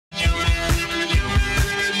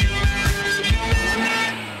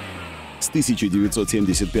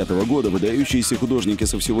1975 года выдающиеся художники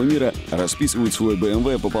со всего мира расписывают свой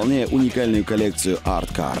BMW, пополняя уникальную коллекцию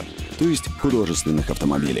Art Car, то есть художественных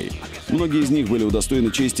автомобилей. Многие из них были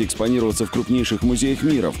удостоены чести экспонироваться в крупнейших музеях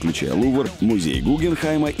мира, включая Лувр, музей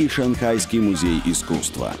Гугенхайма и Шанхайский музей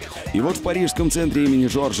искусства. И вот в парижском центре имени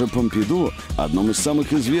Жоржа Помпиду, одном из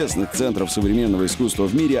самых известных центров современного искусства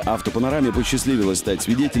в мире, автопанораме посчастливилось стать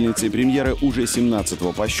свидетельницей премьеры уже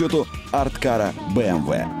 17-го по счету арт-кара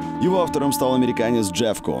BMW. Его автором стал американец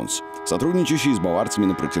Джефф Кунс, сотрудничающий с баварцами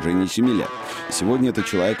на протяжении 7 лет. Сегодня этот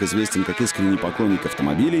человек известен как искренний поклонник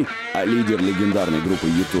автомобилей, а лидер легендарной группы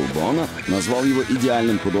U2 Bono назвал его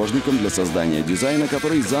идеальным художником для создания дизайна,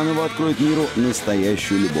 который заново откроет миру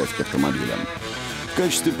настоящую любовь к автомобилям. В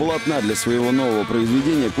качестве полотна для своего нового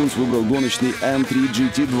произведения Кунс выбрал гоночный M3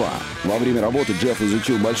 GT2. Во время работы Джефф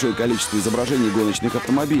изучил большое количество изображений гоночных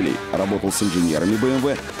автомобилей, работал с инженерами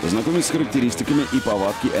BMW, познакомился с характеристиками и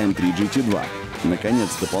повадки M3 GT2. Наконец,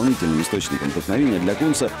 дополнительным источником вдохновения для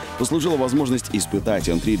Кунса послужила возможность испытать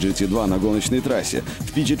M3 GT2 на гоночной трассе.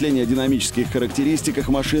 Впечатления о динамических характеристиках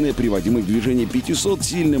машины, приводимых в движение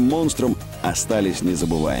 500-сильным монстром, остались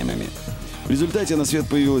незабываемыми. В результате на свет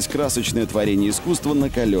появилось красочное творение искусства на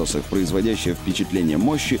колесах, производящее впечатление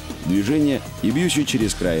мощи, движения и бьющее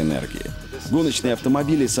через край энергии. Гоночные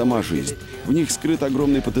автомобили — сама жизнь. В них скрыт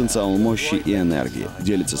огромный потенциал мощи и энергии.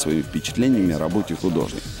 Делится своими впечатлениями о работе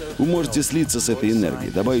художник. Вы можете слиться с этой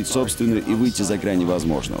энергией, добавить собственную и выйти за грани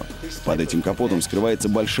возможного. Под этим капотом скрывается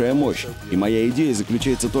большая мощь, и моя идея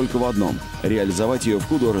заключается только в одном — реализовать ее в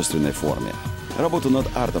художественной форме. Работа над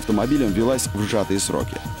арт-автомобилем велась в сжатые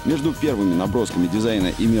сроки. Между первыми набросками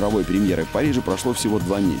дизайна и мировой премьерой в Париже прошло всего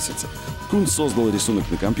 2 месяца. Кунс создал рисунок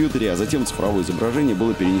на компьютере, а затем цифровое изображение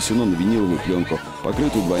было перенесено на виниловую пленку,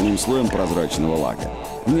 покрытую двойным слоем прозрачного лака.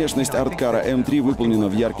 Внешность арт-кара M3 выполнена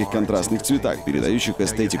в ярких контрастных цветах, передающих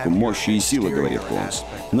эстетику мощи и силы, говорит Кунс.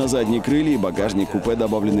 На задние крылья и багажник купе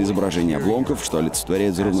добавлено изображение обломков, что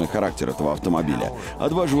олицетворяет взрывной характер этого автомобиля. А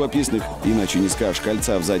 2 живописных, иначе не скажешь,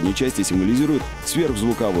 кольца в задней части символизируют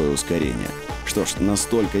сверхзвуковое ускорение. Что ж,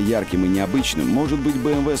 настолько ярким и необычным может быть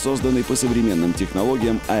BMW, созданный по современным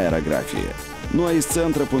технологиям аэрографии. Ну а из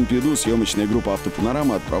центра Помпиду съемочная группа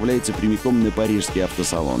 «Автопанорама» отправляется прямиком на парижский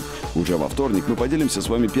автосалон. Уже во вторник мы поделимся с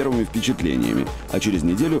вами первыми впечатлениями, а через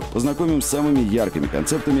неделю познакомим с самыми яркими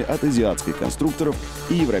концептами от азиатских конструкторов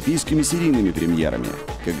и европейскими серийными премьерами.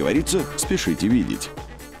 Как говорится, спешите видеть.